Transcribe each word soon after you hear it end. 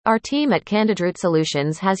Our team at Candidroot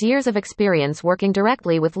Solutions has years of experience working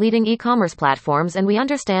directly with leading e-commerce platforms, and we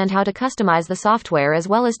understand how to customize the software as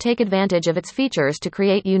well as take advantage of its features to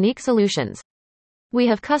create unique solutions. We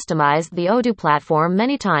have customized the Odoo platform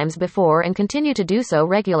many times before and continue to do so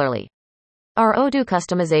regularly. Our Odoo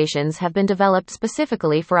customizations have been developed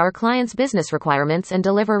specifically for our clients' business requirements and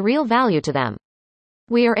deliver real value to them.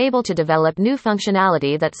 We are able to develop new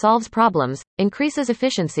functionality that solves problems, increases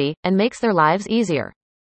efficiency, and makes their lives easier.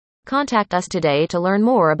 Contact us today to learn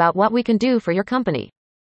more about what we can do for your company.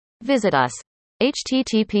 Visit us.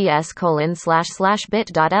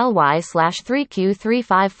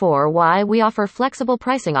 https://bit.ly/3q354y. We offer flexible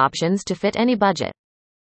pricing options to fit any budget.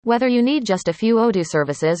 Whether you need just a few Odoo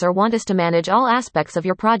services or want us to manage all aspects of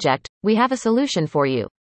your project, we have a solution for you.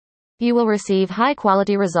 You will receive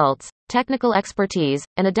high-quality results, technical expertise,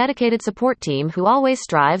 and a dedicated support team who always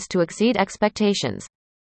strives to exceed expectations.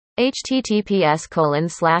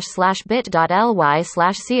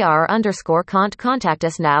 https://bit.ly/cr_cont. Contact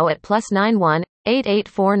us now at +91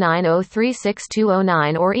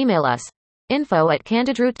 8849036209 or email us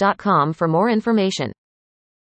info@candidroot.com for more information.